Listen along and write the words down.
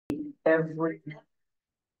every.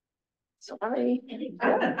 Sorry.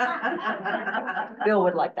 Bill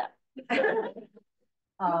would like that.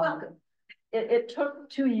 It took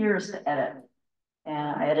 2 years to edit,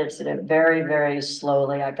 and I edited it very, very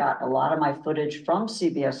slowly. I got a lot of my footage from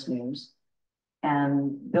CBS News,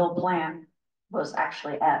 and Bill Plante was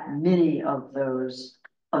actually at many of those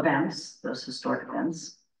events, those historic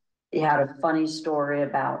events. He had a funny story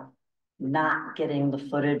about not getting the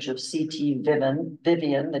footage of C.T.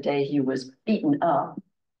 Vivian the day he was beaten up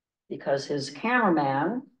because his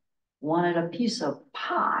cameraman wanted a piece of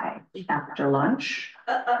pie after lunch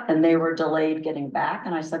and they were delayed getting back.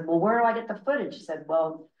 And I said, well, where do I get the footage? He said,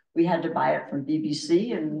 well, we had to buy it from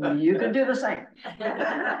BBC and you could do the same.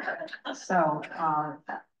 So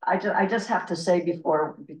I just have to say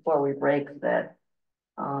before we break that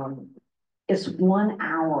it's 1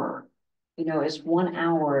 hour, it's 1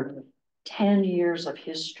 hour, 10 years of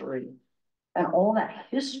history. And all that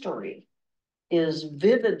history is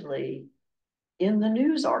vividly in the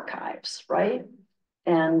news archives, right?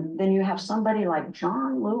 And then you have somebody like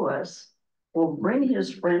John Lewis will bring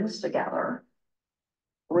his friends together,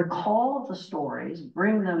 recall the stories,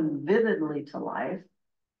 bring them vividly to life,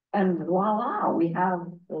 and voila, we have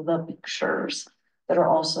the pictures that are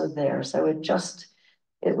also there. So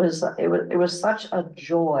it was such a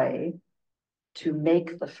joy to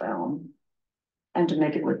make the film and to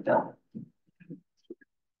make it with Bill.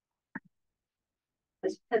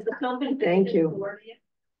 Has the film been? Thank you.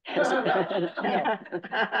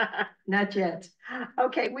 Not yet.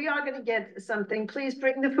 Okay, we are going to get something. Please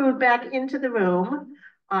bring the food back into the room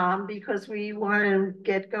because we want to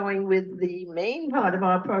get going with the main part of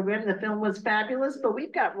our program. The film was fabulous, but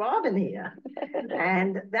we've got Robin here,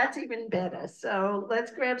 and that's even better. So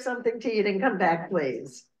let's grab something to eat and come back,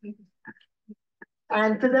 please.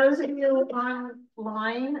 And for those of you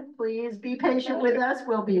online, please be patient with us.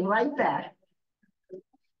 We'll be right back.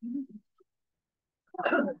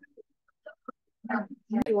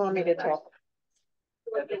 You want me to talk?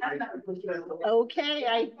 Okay,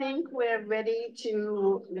 I think we're ready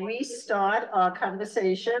to restart our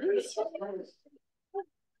conversations.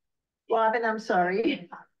 Robin, I'm sorry.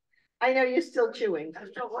 I know you're still chewing. I'm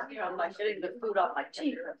still working on getting the food off my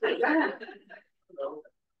teeth.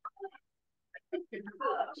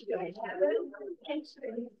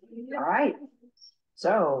 All right.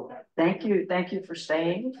 So thank you for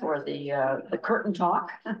staying for the curtain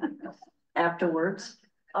talk afterwards.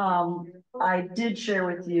 I did share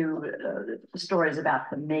with you the stories about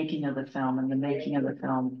the making of the film, and the making of the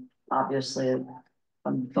film, obviously,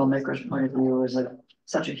 from the filmmaker's point of view, is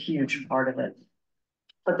such a huge part of it.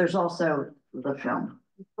 But there's also the film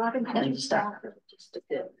and stuff.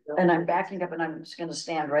 And I'm backing up, and I'm just going to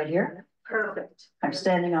stand right here. Perfect. I'm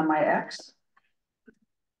standing on my X.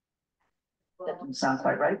 That didn't sound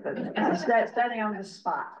quite right, but I'm standing on the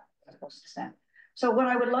spot I'm supposed to stand. So what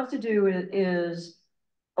I would love to do is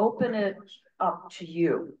open it up to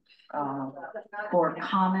you for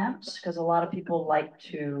comments, because a lot of people like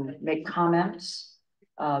to make comments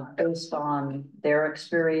based on their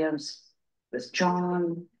experience with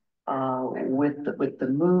John, with the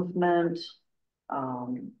movement,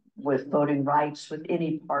 with voting rights, with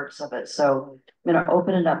any parts of it. So I'm going to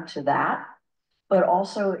open it up to that. But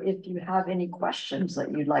also, if you have any questions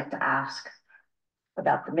that you'd like to ask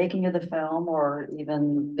about the making of the film or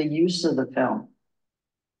even the use of the film,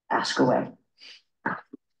 ask away.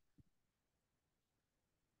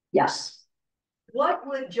 Yes. What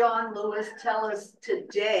would John Lewis tell us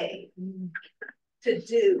today to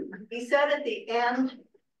do? He said at the end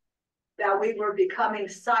that we were becoming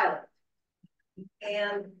silent.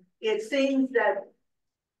 And it seems that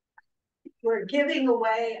we're giving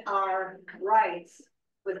away our rights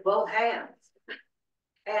with both hands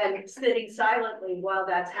and sitting silently while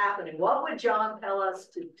that's happening. What would John tell us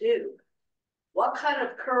to do? What kind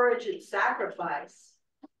of courage and sacrifice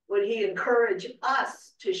would he encourage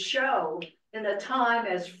us to show in a time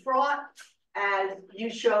as fraught as you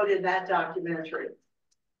showed in that documentary?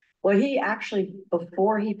 Well, he actually,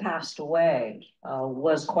 before he passed away,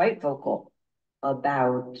 was quite vocal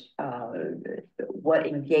about what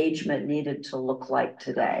engagement needed to look like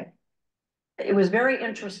today. It was very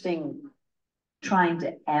interesting trying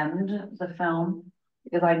to end the film,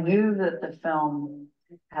 because I knew that the film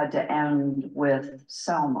had to end with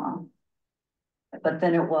Selma, but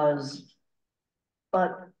then it was,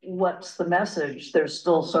 but what's the message? There's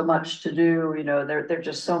still so much to do, there are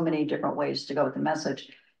just so many different ways to go with the message.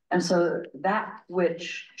 And so that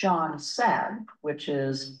which John said, which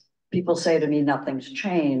is, people say to me, nothing's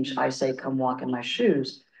changed. I say, come walk in my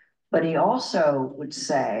shoes. But he also would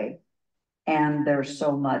say, and there's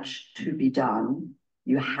so much to be done.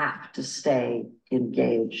 You have to stay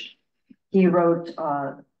engaged. He wrote,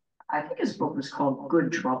 I think his book was called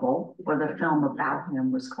Good Trouble, or the film about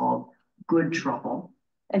him was called Good Trouble.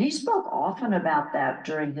 And he spoke often about that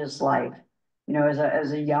during his life, you know,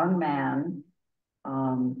 as a young man,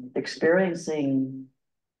 experiencing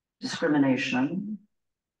discrimination,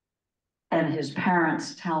 and his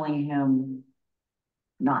parents telling him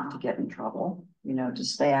not to get in trouble, you know, to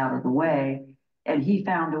stay out of the way. And he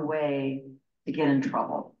found a way to get in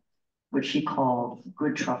trouble, which he called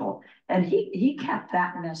Good Trouble. And he kept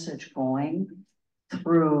that message going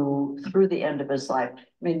through the end of his life. I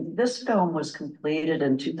mean, this film was completed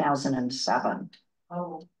in 2007.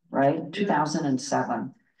 Oh, right?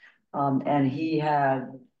 2007. And he had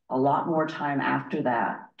a lot more time after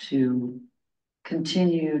that to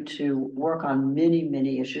continue to work on many,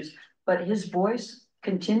 many issues. But his voice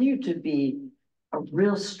continued to be a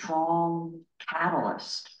real strong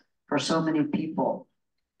catalyst for so many people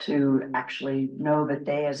to actually know that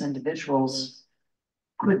they as individuals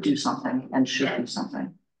could do something and should do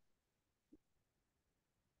something.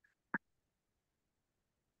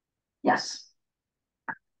 Yes.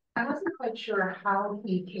 I wasn't quite sure how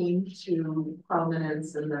he came to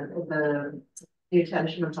prominence in the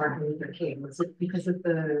attention of Martin Luther King. Was it because of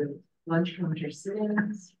the lunch counter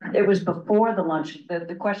sit-ins? It was before the lunch.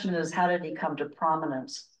 The question is, how did he come to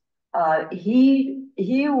prominence? He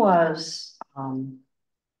was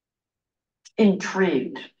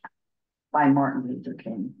intrigued by Martin Luther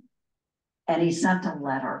King, and he sent a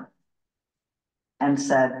letter and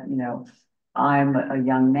said, you know, I'm a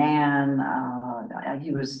young man.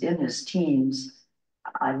 He was in his teens.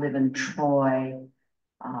 I live in Troy.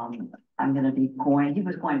 I'm going to be going. He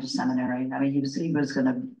was going to seminary. I mean, he was going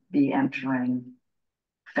to be entering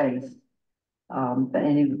faith.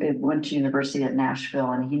 And he went to university at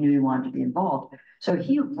Nashville, and he knew he wanted to be involved. So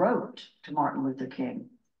he wrote to Martin Luther King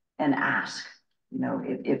and asked, you know,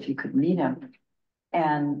 if he could meet him.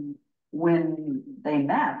 And when they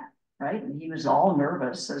met, right, and he was all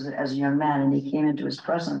nervous as a young man, and he came into his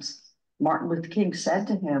presence, Martin Luther King said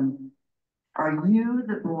to him, "Are you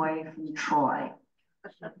the boy from Troy?"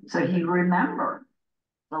 So he remembered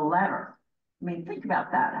the letter. I mean, think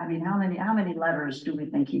about that. I mean, how many letters do we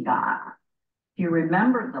think he got? He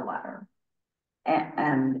remembered the letter,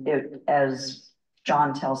 and it, as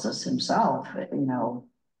John tells us himself, you know,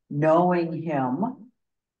 knowing him,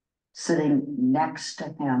 sitting next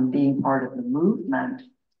to him, being part of the movement,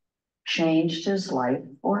 changed his life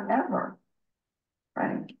forever,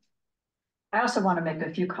 right? I also want to make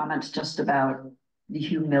a few comments just about the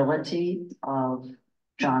humility of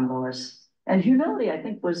John Lewis. And humility, I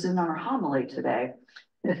think, was in our homily today.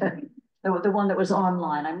 The one that was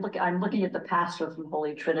online. I'm looking at the pastor from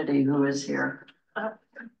Holy Trinity who is here.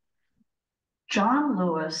 John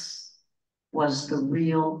Lewis was the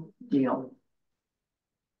real deal.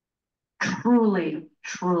 Truly,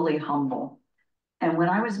 truly humble. And when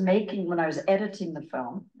I was editing the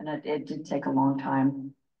film, and it did take a long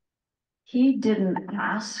time, he didn't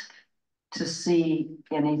ask to see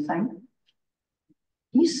anything.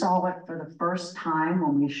 He saw it for the first time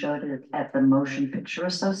when we showed it at the Motion Picture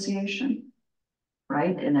Association,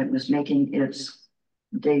 right? And it was making its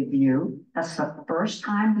debut. That's the first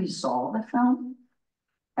time he saw the film.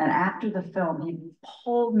 And after the film, he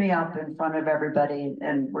pulled me up in front of everybody,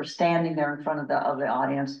 and we're standing there in front of the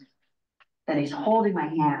audience, and he's holding my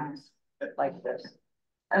hands like this.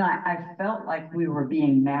 And I felt like we were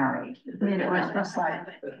being married. I mean, it was just like,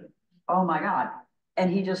 oh my God. And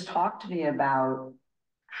he just talked to me about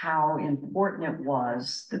how important it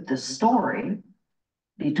was that the story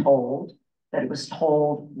be told, that it was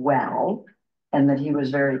told well, and that he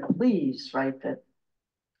was very pleased, right, that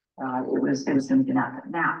it was going to get out.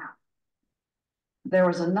 Now, there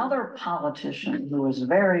was another politician who was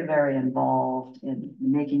very, very involved in the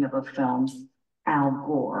making of a film, Al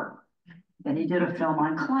Gore, and he did a film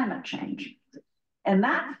on climate change. And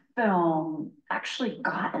that film actually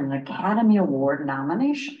got an Academy Award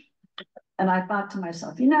nomination. And I thought to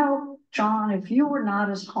myself, you know, John, if you were not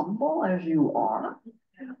as humble as you are,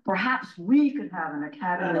 perhaps we could have an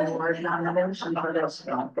Academy Award nomination for this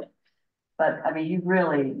film. But I mean, he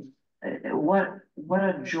really, what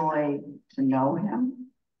a joy to know him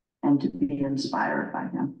and to be inspired by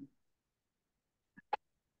him.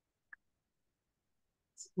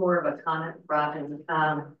 It's more of a comment, Robin.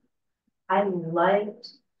 I liked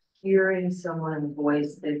hearing someone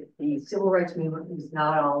voice that the civil rights movement was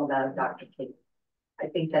not all about Dr. King. I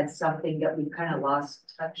think that's something that we've kind of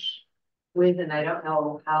lost touch with, and I don't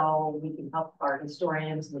know how we can help our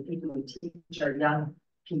historians and the people who teach our young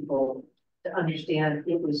people to understand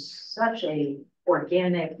it was such a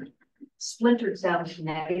organic splintered sounds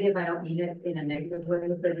negative. I don't mean it in a negative way,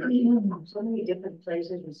 but so many different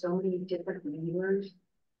places with so many different leaders.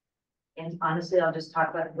 And honestly, I'll just talk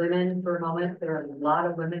about women for a moment. There are a lot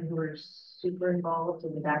of women who are super involved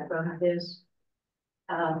in the background of this.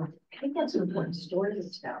 I think that's an important story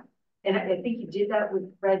to tell. And I think you did that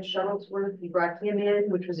with Fred Shuttlesworth. You brought him in,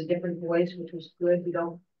 which was a different voice, which was good. We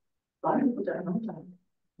don't, a lot of people don't know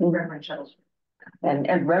that. Reverend Shuttlesworth.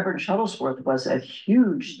 And Reverend Shuttlesworth was a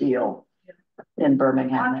huge deal in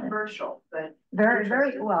Birmingham. Controversial, but. Very,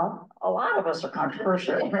 very well. A lot of us are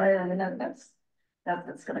controversial, right? I mean,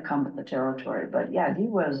 that's going to come with the territory. But yeah, he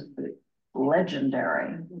was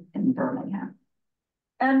legendary in Birmingham.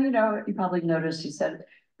 And you know, you probably noticed he said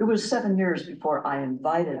it was 7 years before I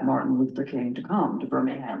invited Martin Luther King to come to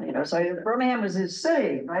Birmingham. You know, so Birmingham was his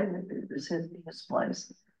city, right? It was his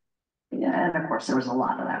place. Yeah, and of course there was a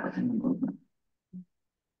lot of that within the movement.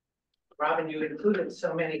 Robin, you included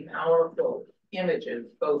so many powerful images,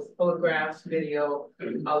 both photographs, video.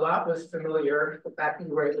 A lot was familiar. The fact that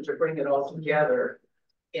you were able to bring it all together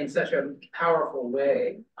in such a powerful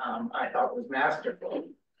way, I thought was masterful.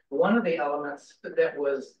 One of the elements that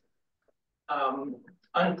was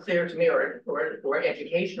unclear to me or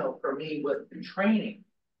educational for me was the training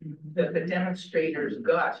that the demonstrators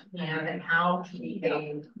got and how to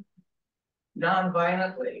behave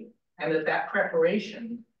non-violently, and that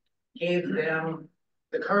preparation gave them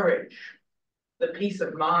the courage, the peace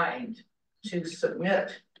of mind to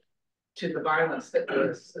submit to the violence that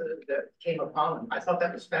came upon them. I thought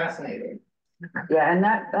that was fascinating. Yeah, and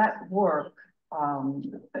that work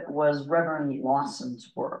was Reverend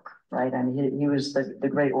Lawson's work, right? I mean, he was the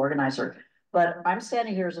great organizer. But I'm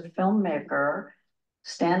standing here as a filmmaker,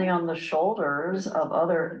 standing on the shoulders of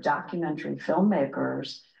other documentary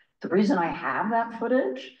filmmakers. The reason I have that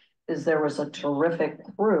footage is there was a terrific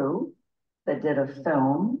crew that did a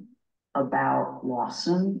film about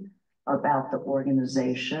Lawson, about the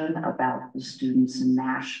organization, about the students in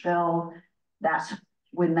Nashville. That's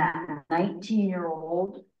when that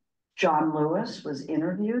 19-year-old John Lewis was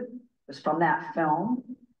interviewed. It was from that film.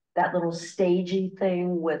 That little stagey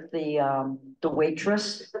thing with the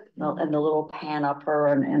waitress and the little pan up her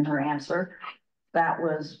and her answer. That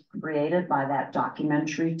was created by that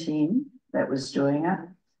documentary team that was doing it.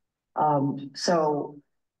 So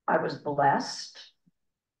I was blessed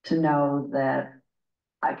to know that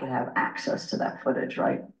I could have access to that footage,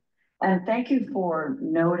 right? And thank you for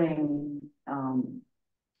noting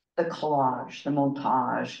the collage, the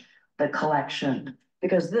montage, the collection,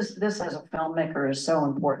 because this as a filmmaker is so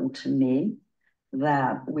important to me,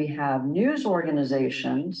 that we have news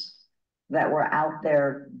organizations that were out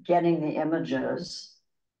there getting the images,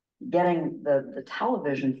 getting the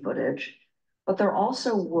television footage, but there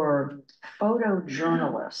also were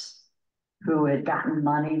photojournalists who had gotten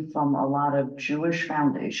money from a lot of Jewish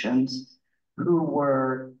foundations who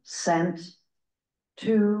were sent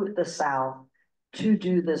to the South to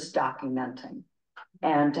do this documenting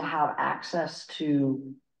and to have access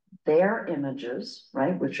to their images,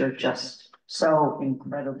 right, which are just so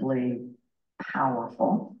incredibly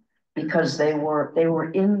powerful because they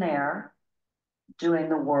were in there doing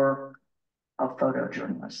the work of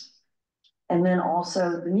photojournalists. And then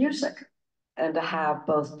also the music, and to have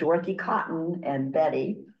both Dorothy Cotton and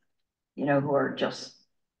Betty, you know, who are just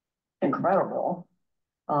incredible,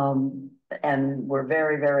 and were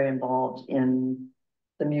very, very involved in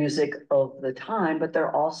the music of the time, but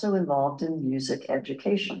they're also involved in music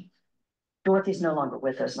education. Dorothy's no longer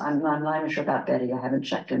with us. I'm not even sure about Betty. I haven't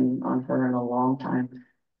checked in on her in a long time.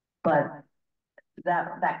 But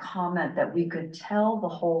that comment that we could tell the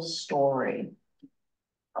whole story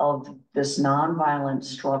of this nonviolent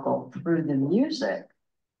struggle through the music,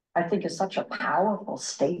 I think is such a powerful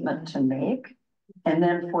statement to make. And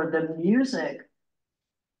then for the music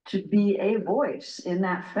to be a voice in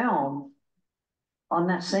that film on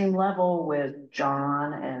that same level with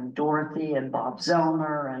John and Dorothy and Bob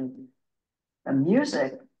Zellner and the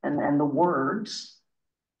music and the words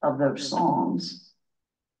of those songs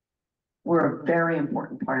were a very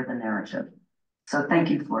important part of the narrative. So thank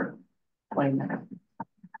you for pointing that out.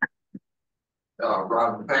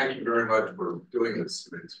 Rob, thank you very much for doing this.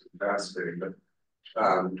 It's fascinating. But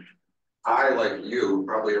I, like you,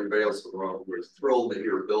 probably everybody else in the world, was thrilled to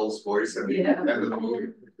hear Bill's voice at the end of the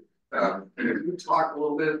movie. Can you talk a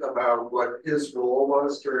little bit about what his role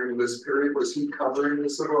was during this period? Was he covering the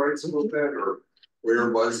civil rights movement, or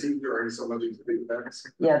where was he during some of these big events?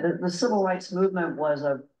 Yeah, the civil rights movement was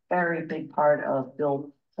a very big part of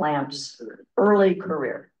Bill Plante's early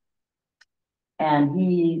career. And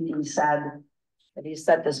he said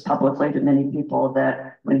this publicly to many people,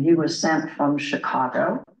 that when he was sent from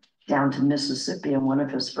Chicago down to Mississippi, and one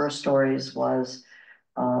of his first stories was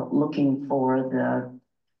looking for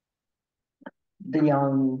the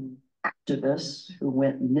young activists who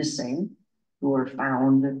went missing, who were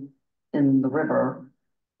found in the river.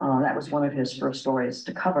 That was one of his first stories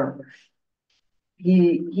to cover.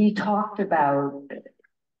 He talked about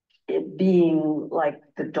it being like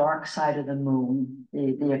the dark side of the moon,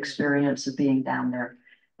 the experience of being down there.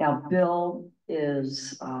 Now, Bill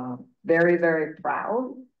is very, very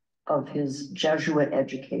proud of his Jesuit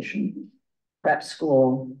education, prep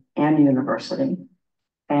school and university.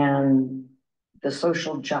 And the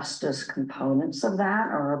social justice components of that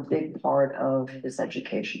are a big part of his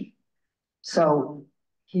education. So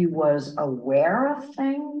he was aware of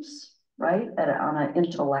things, right, on an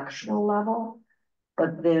intellectual level,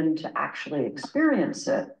 but then to actually experience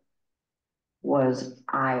it was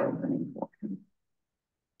eye-opening for him.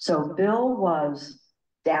 So Bill was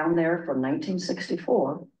down there from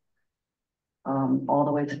 1964 all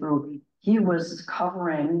the way through. He was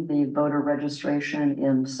covering the voter registration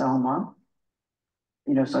in Selma.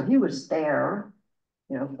 You know, so he was there,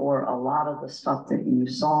 you know, for a lot of the stuff that you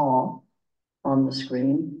saw on the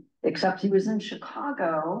screen, except he was in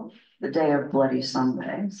Chicago the day of Bloody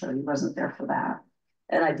Sunday, so he wasn't there for that.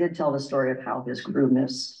 And I did tell the story of how his crew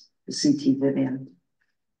missed the CT Vivian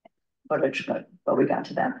footage, but we got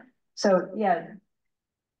to that. So yeah,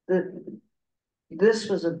 this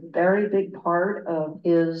was a very big part of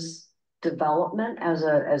his development as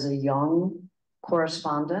a young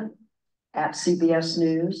correspondent at CBS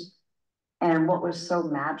News. And what was so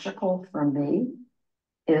magical for me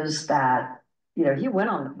is that, you know, he went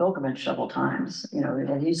on the pilgrimage several times, you know,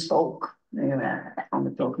 and he spoke, you know, on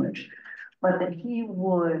the pilgrimage, but that he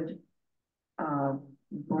would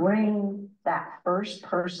bring that first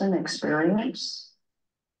person experience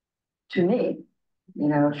to me, you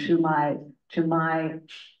know, to my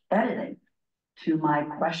editing, to my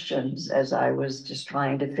questions as I was just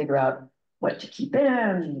trying to figure out what to keep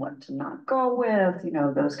in, what to not go with, you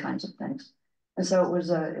know, those kinds of things. And so it was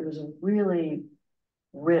a really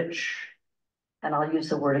rich, and I'll use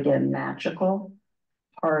the word again, magical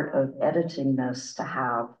part of editing this to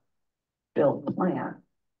have Bill Plante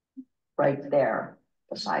right there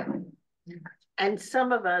beside me. And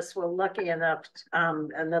some of us were lucky enough,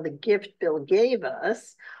 another gift Bill gave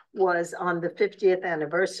us was on the 50th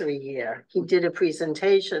anniversary year. He did a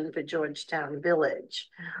presentation for Georgetown Village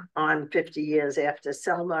on 50 years after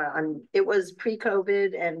Selma. It was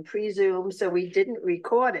pre-COVID and pre-Zoom, so we didn't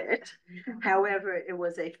record it. However, it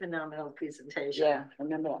was a phenomenal presentation. Yeah, I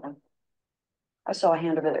remember that one. I saw a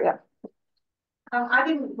hand over there, yeah. I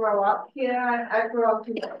didn't grow up here. I grew up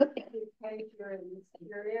in the UK during this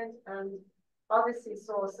period and obviously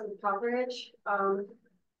saw some coverage.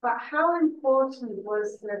 But how important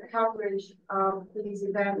was the coverage of these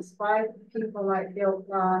events by people like Bill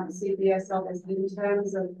Plante, CBS obviously, in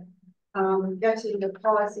terms of getting the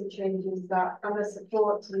policy changes that and the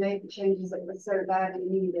support to make the changes that were so badly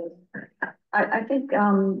needed? I think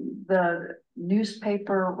the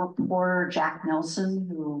newspaper reporter Jack Nelson,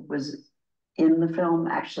 who was in the film,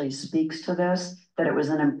 actually speaks to this, that it was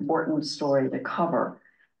an important story to cover.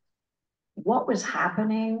 What was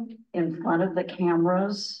happening in front of the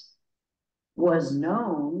cameras was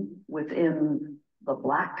known within the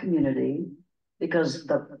Black community because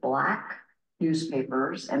the Black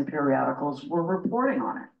newspapers and periodicals were reporting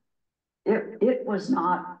on it. It was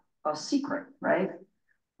not a secret, right?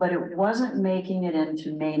 But it wasn't making it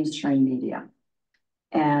into mainstream media.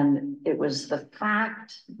 And it was the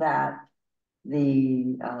fact that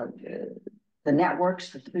the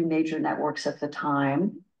networks, the three major networks at the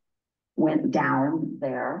time, went down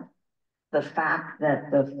there. The fact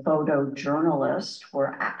that the photojournalists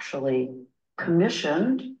were actually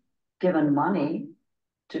commissioned, given money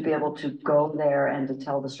to be able to go there and to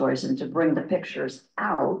tell the stories and to bring the pictures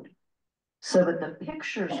out so that the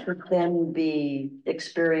pictures could then be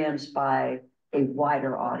experienced by a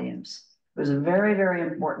wider audience. It was a very, very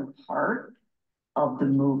important part of the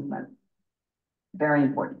movement. Very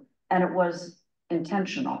important. And it was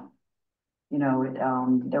intentional. You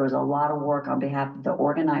know, there was a lot of work on behalf of the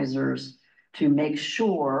organizers to make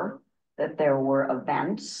sure that there were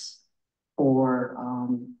events or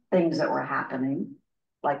things that were happening,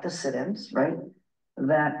 like the sit-ins, right,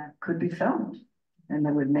 that could be filmed and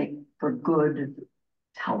that would make for good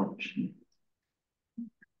television.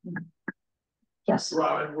 Yes.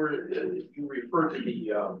 Robin, you referred to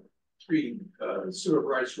the three civil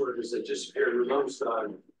rights workers that disappeared. Were those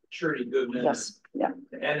Shirley Goodman? Yes. Yeah.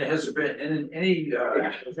 And has there been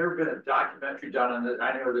a documentary done on that?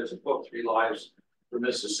 I know there's a book, Three Lives for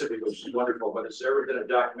Mississippi, which is wonderful, but has there ever been a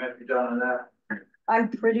documentary done on that? I'm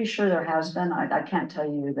pretty sure there has been, I can't tell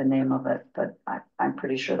you the name of it, but I'm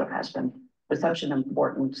pretty sure there has been. It's such an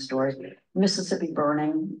important story. Mississippi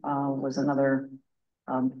burning, was another,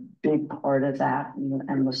 big part of that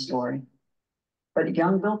and the story. But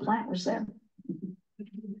young Bill Plante was there.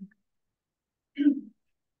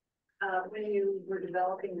 When you were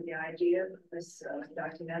developing the idea of this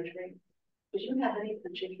documentary, did you have any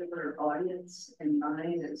particular audience in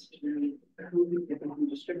mind as to who you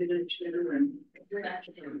distributed to and where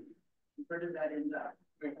did that end up?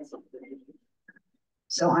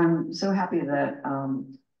 So I'm so happy that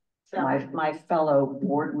my fellow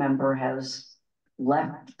board member has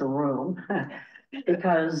left the room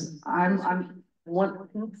because I'm one.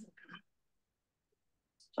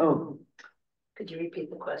 Oh, Could you repeat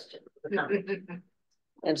the question?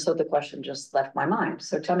 and so the question just left my mind.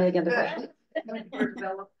 So tell me again the question. When you were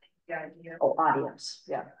developing the idea, Oh, audience.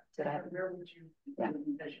 Yeah. Did I? where would you Yeah.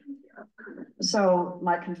 envision? So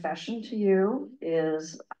my confession to you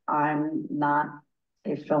is I'm not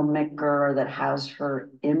a filmmaker that has her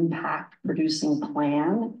impact producing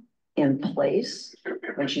plan in place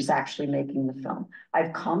when she's actually making the film.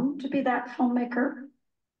 I've come to be that filmmaker,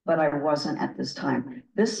 but I wasn't at this time.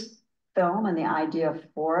 This film and the idea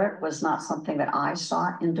for it was not something that I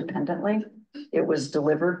sought independently. It was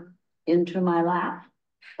delivered into my lap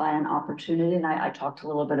by an opportunity, and I talked a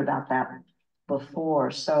little bit about that before.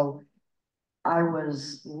 So I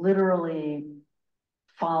was literally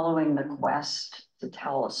following the quest to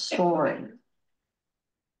tell a story.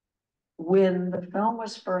 When the film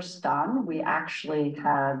was first done, we actually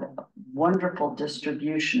had wonderful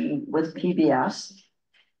distribution with PBS.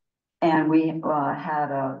 And we had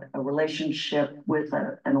a relationship with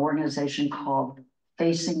an organization called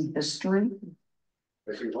Facing History.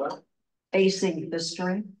 Facing what? Facing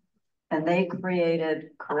History. And they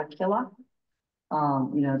created curricula,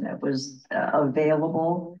 that was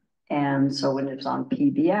available. And so when it was on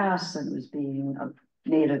PBS and it was being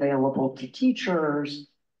made available to teachers,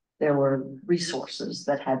 there were resources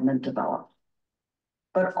that had been developed.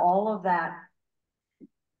 But all of that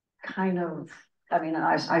kind of,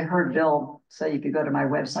 I heard Bill say you could go to my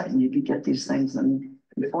website and you could get these things, and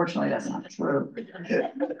unfortunately that's not true.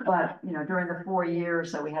 But, during the 4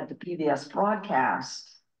 years that we had the PBS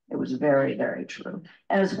broadcast, it was very, very true.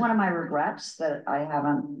 And it's one of my regrets that I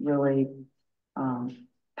haven't really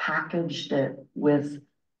packaged it with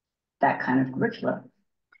that kind of curriculum.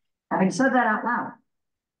 Having said that out loud,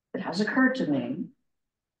 it has occurred to me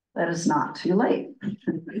that it's not too late,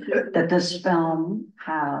 that this film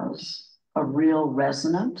has a real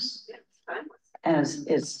resonance and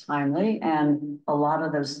it's timely, and a lot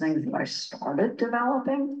of those things that I started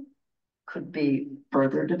developing could be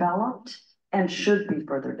further developed and should be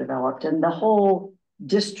further developed. And the whole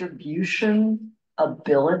distribution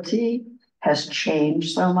ability has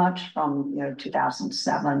changed so much from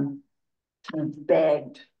 2007. You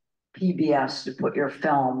begged PBS to put your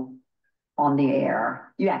film on the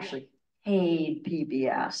air. You actually paid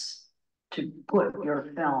PBS to put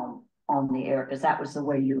your film on the air because that was the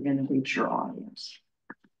way you were going to reach your audience.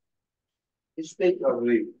 You speak of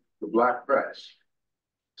the black press.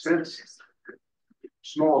 Since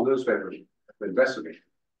small newspapers have investigated,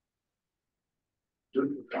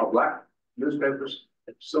 are black newspapers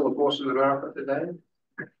still a force in America today?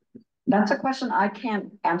 That's a question I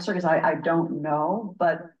can't answer because I don't know,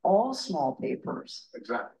 but all small papers,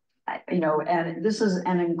 Exactly. and this is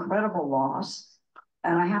an incredible loss.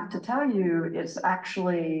 And I have to tell you, it's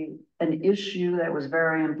actually an issue that was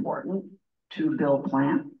very important to Bill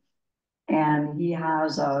Plante. And he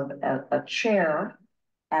has a chair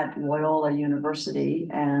at Loyola University.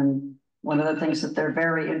 And one of the things that they're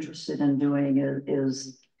very interested in doing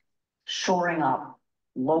is shoring up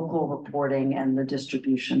local reporting and the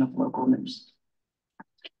distribution of local news.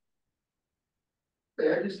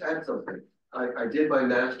 May I just add something? I did my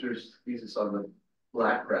master's thesis on the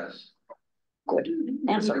black press. Good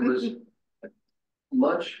answer. It was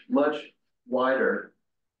much, much wider.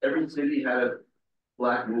 Every city had a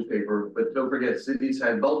black newspaper, but don't forget, cities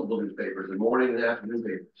had multiple newspapers, and morning and afternoon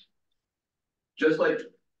papers. Just like,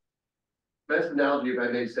 best analogy, if I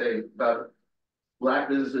may say, about black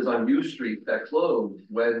businesses on U Street that closed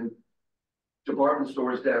when department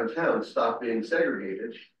stores downtown stopped being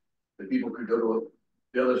segregated, that people could go to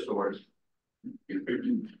the other stores.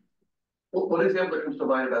 One example that comes to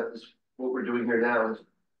mind about this, what we're doing here now, is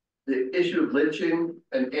the issue of lynching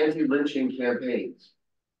and anti-lynching campaigns,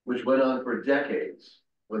 which went on for decades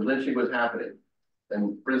when lynching was happening.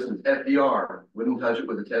 And for instance, FDR wouldn't touch it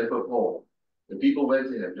with a 10-foot pole. And people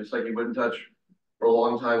went to him, just like he wouldn't touch for a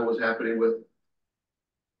long time what was happening with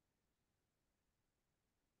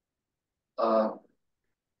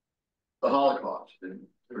the Holocaust, and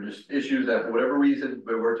there were just issues that for whatever reason,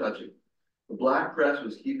 we were touching. The black press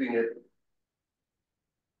was keeping it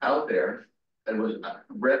out there and was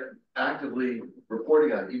actively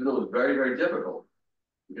reporting on it, even though it was very, very difficult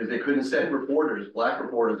because they couldn't send reporters, black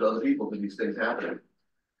reporters, to other people to these things happening.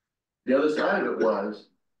 The other side of it was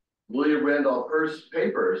William Randolph Hearst's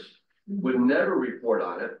papers would never report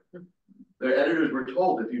on it. Their editors were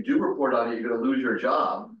told, if you do report on it, you're going to lose your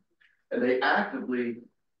job. And they actively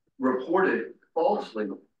reported falsely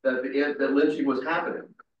that lynching was happening.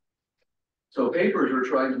 So papers were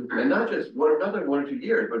trying to, and not just another 1 or 2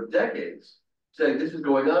 years, but decades, saying this is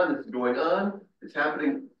going on, this is going on. It's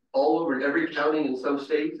happening all over in every county in some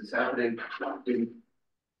states. It's happening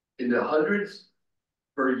in the hundreds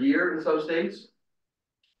per year in some states.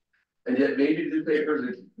 And yet major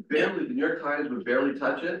newspapers, barely, the New York Times would barely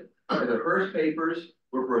touch it. And the Hearst papers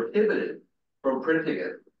were prohibited from printing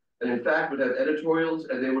it. And in fact, would have editorials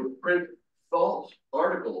and they would print false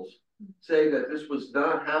articles saying that this was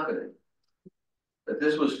not happening. That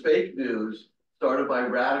this was fake news started by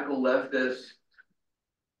radical leftists,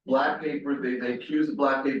 black papers. They accused the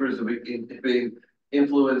black papers of being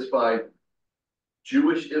influenced by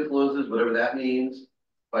Jewish influences, whatever that means,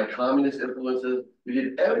 by communist influences. We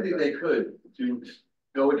did everything they could to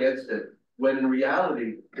go against it, when in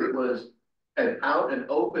reality, it was an out and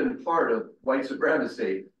open part of white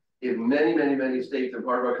supremacy in many, many, many states and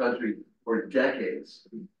part of our country for decades.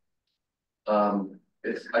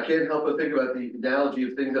 I can't help but think about the analogy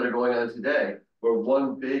of things that are going on today, where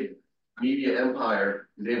one big media empire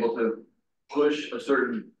is able to push a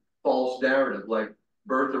certain false narrative like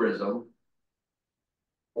birtherism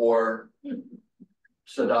or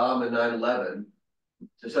Saddam and 9/11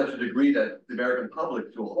 to such a degree that the American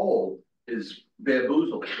public to a whole is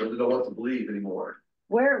bamboozled, doesn't know what to believe anymore.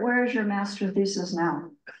 Where is your master thesis now?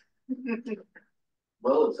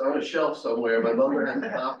 Well, it's on a shelf somewhere. My mother has the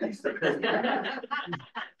copies.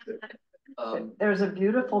 There's a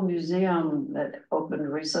beautiful museum that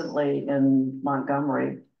opened recently in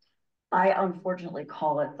Montgomery. I unfortunately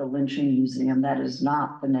call it the Lynching Museum. That is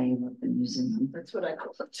not the name of the museum. That's what I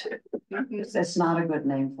call it too. It's not a good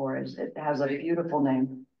name for it. It has a beautiful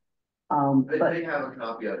name. But they have a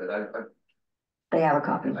copy of it. they have a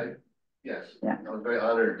copy. Yes. Yeah. I was very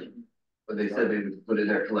honored when they said they would put it in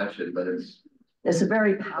their collection, but It's a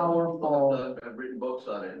very powerful. I've written books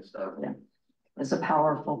on it and stuff. Yeah. It's a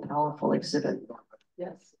powerful, powerful exhibit.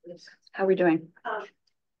 Yes. How are we doing?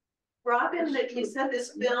 Robin, that you said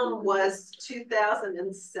this film was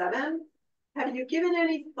 2007. Have you given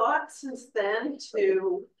any thought since then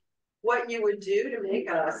to what you would do to make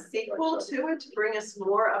a sequel to it, to bring us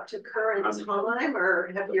more up to current time,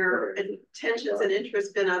 or have your intentions and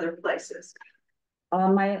interests been other places?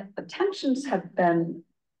 My attentions have been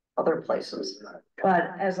other places, but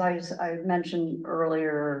as I mentioned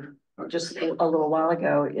earlier, just a little while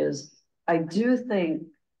ago, is I do think,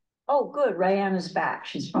 oh, good, Rayanne is back.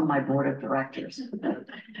 She's from my board of directors.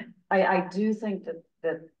 I do think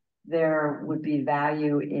that there would be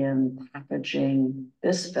value in packaging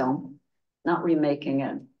this film, not remaking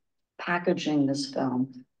it, packaging this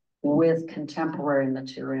film with contemporary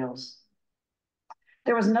materials.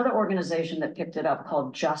 There was another organization that picked it up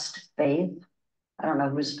called Just Faith. I don't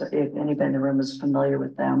know if anybody in the room is familiar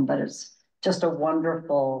with them, but it's just a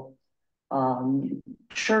wonderful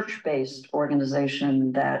church-based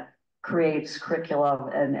organization that creates curriculum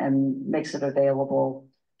and makes it available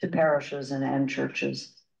to parishes and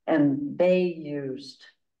churches. And they used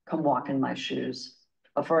Come Walk in My Shoes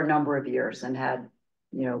for a number of years and had,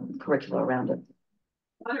 curricula around it.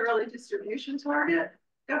 An early distribution target?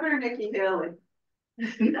 Governor Nikki Haley.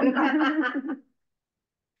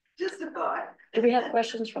 Just a thought. Do we have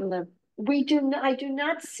questions from the? I do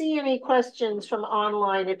not see any questions from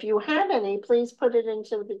online. If you have any, please put it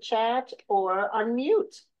into the chat or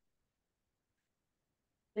unmute.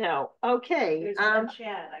 No, okay.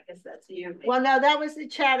 Chat, I guess that's you. Well, no, that was the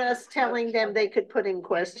chat, us telling them they could put in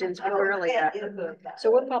questions earlier.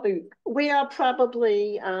 So we are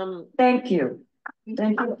probably, thank you.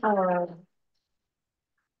 Thank you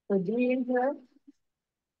for being here.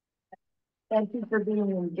 Thank you for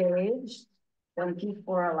being engaged. Thank you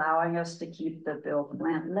for allowing us to keep the Bill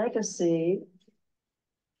Plante legacy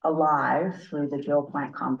alive through the Bill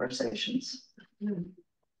Plante Conversations.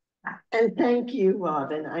 and thank you,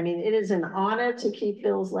 Robin. I mean, it is an honor to keep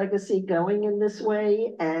Bill's legacy going in this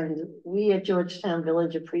way. And we at Georgetown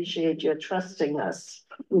Village appreciate your trusting us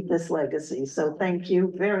with this legacy. So thank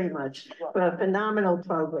you very much for a phenomenal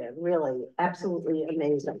program. Really, absolutely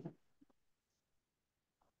amazing.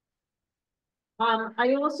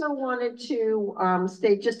 I also wanted to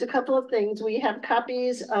state just a couple of things. We have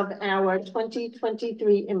copies of our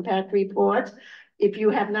 2023 impact report. If you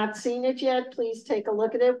have not seen it yet, please take a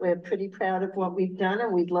look at it. We're pretty proud of what we've done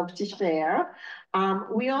and we'd love to share.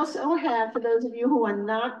 We also have, for those of you who are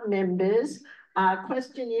not members, a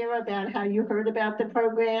questionnaire about how you heard about the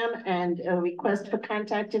program and a request for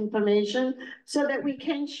contact information so that we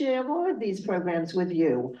can share more of these programs with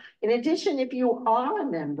you. In addition, if you are a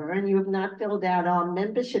member and you have not filled out our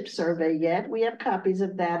membership survey yet, we have copies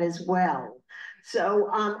of that as well. So,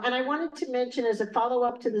 and I wanted to mention as a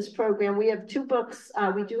follow-up to this program, we have two books.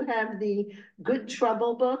 We do have the Good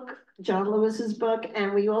Trouble book, John Lewis's book,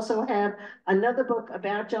 and we also have another book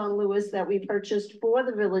about John Lewis that we purchased for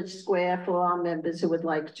the Village Square for our members who would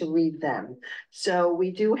like to read them. So we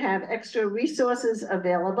do have extra resources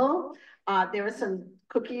available. There are some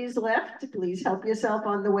cookies left. Please help yourself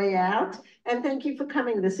on the way out. And thank you for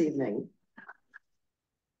coming this evening.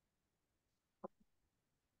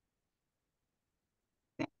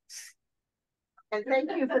 And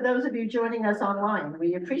thank you for those of you joining us online.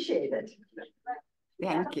 We appreciate it.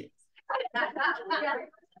 Thank you.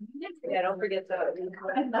 Yeah, don't forget to.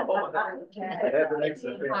 I have an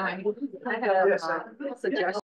extra. I have a suggestion.